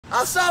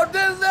I saw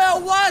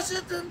Denzel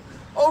Washington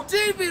on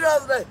TV the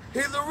other day.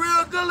 He's a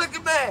real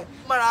good-looking man.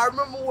 Man, I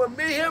remember when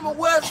me, him, and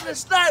Wesley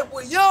Snipes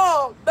were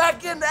young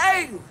back in the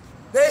 80s.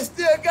 They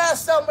still got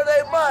some of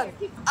their money.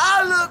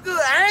 I look good.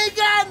 I ain't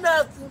got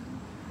nothing,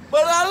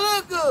 but I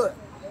look good.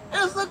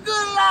 It's a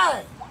good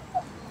life.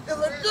 It's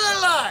a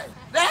good life.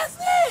 That's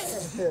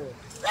it.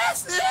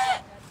 That's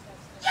it.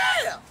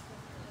 Yeah.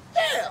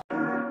 Yeah.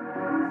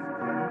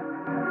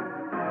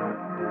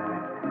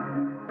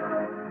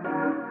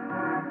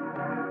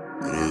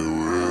 They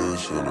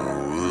wish and I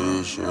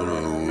wish and I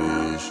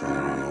wish and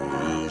I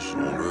wish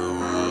and they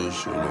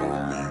wishing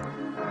on me.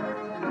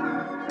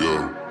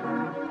 Yeah.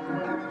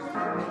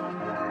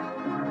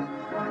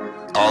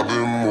 I've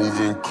been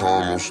moving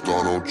calm, don't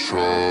start no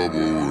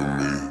trouble with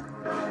me.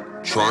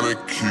 Trying to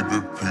keep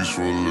it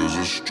peaceful is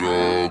a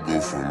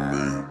struggle for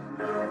me.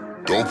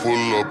 Don't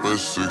pull up at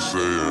 6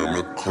 a.m.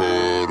 to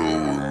cuddle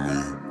with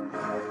me.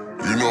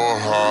 You know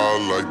how I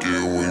like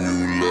it when you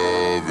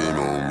loving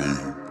on me.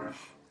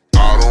 I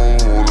don't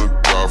wanna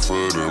die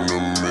for them to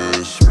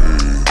miss me.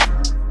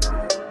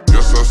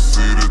 Yes, I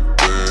see the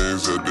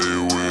things that they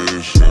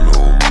wishing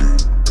on me.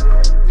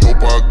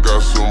 Hope I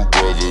got some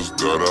brothers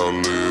that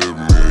outlive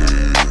me.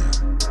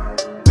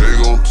 They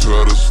gon'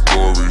 tell the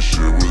story,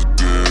 shit was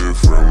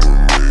different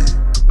with me.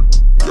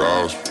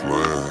 God's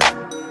plan,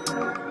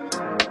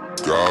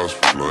 God's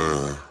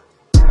plan.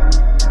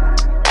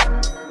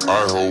 I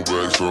hold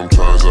back,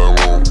 sometimes I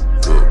won't,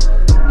 yeah.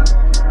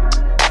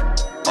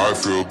 I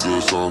feel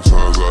good,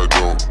 sometimes I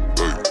don't,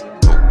 hey,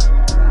 no.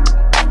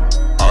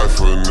 I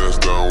finesse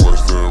down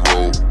Western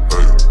Road,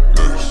 hey,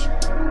 next.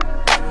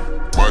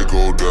 Might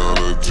go down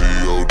to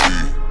G.O.D.,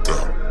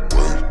 yeah,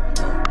 wait.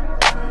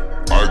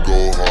 I go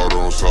hard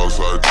on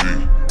Southside G,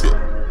 yeah,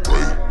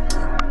 wait.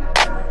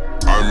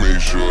 I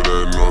make sure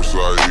that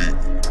Northside eat.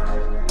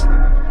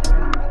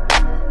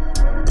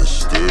 And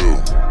still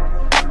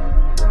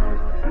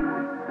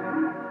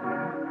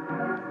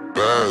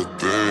bad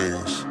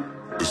things.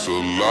 It's a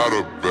lot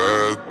of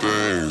bad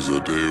things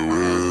that they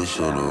wish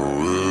and I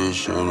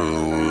wish and I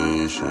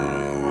wish and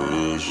I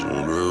wish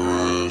and they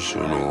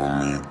wishing on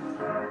me.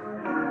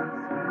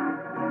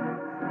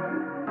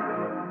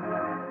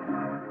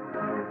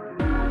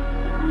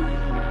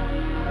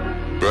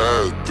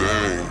 Bad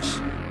things.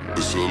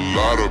 It's a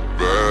lot of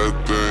bad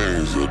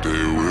things that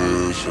they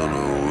wish and I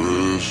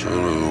wish and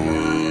I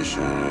wish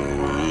and I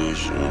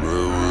wish and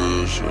they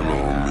wishing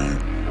on me.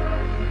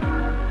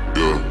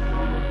 Yeah.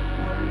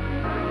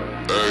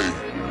 Hey,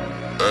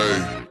 hey.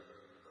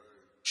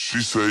 She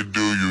say,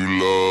 do you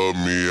love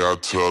me? I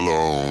tell her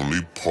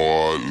only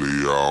partly.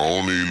 I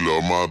only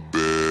love my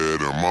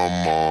bed and my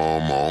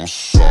mama. I'm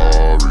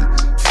sorry.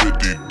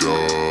 50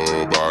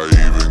 dub, I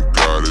even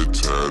got it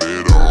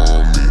tatted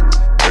on me.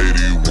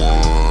 81,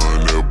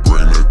 they'll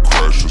bring the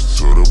crashers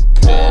to the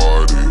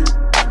party.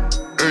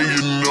 And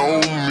you know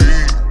me,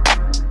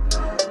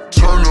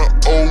 turn the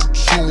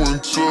 02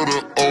 into the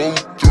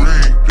 03,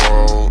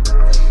 dawg.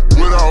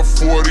 Without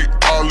 40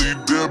 Ollie,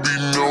 there be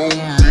no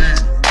me.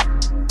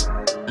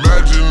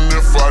 Imagine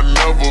if I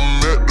never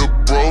met the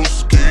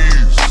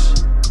broskies.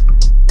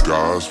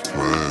 God's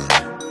plan,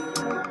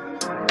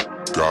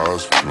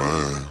 God's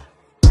plan.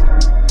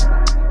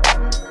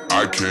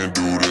 I can't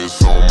do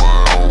this on my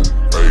own,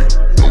 hey,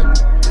 no,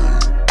 hey.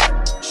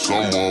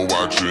 Someone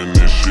watching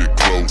this shit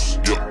close,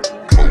 yup,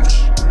 close.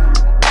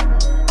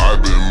 I've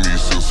been me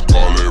since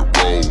Scarlet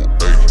Road,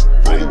 hey,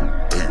 road,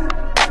 hey.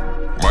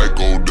 Might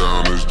go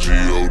down as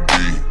G.O.D.,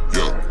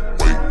 yeah,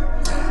 wait.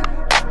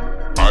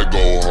 I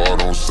go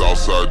hard on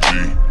Southside G,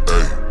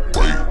 hey,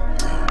 wait.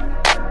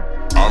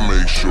 I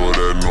make sure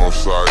that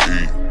Northside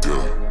eat,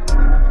 yeah.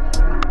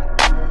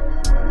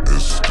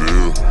 And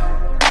still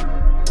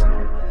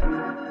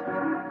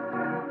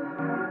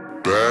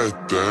bad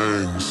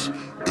things.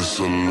 It's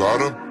a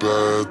lot of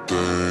bad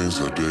things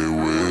that they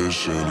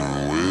wishing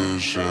and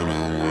wishing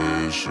and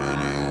wishing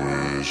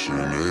and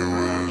wishing they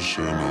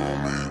wishing on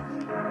me.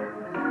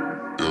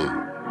 Yeah.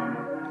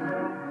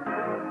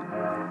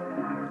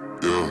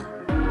 Yeah.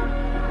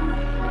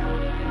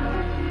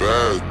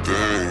 Bad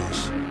things.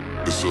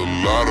 It's a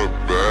lot of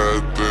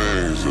bad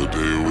things that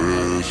they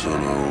wish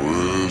and I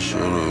wish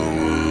and I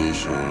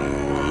wish and I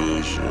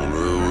wish and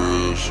they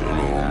wishing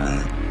on me.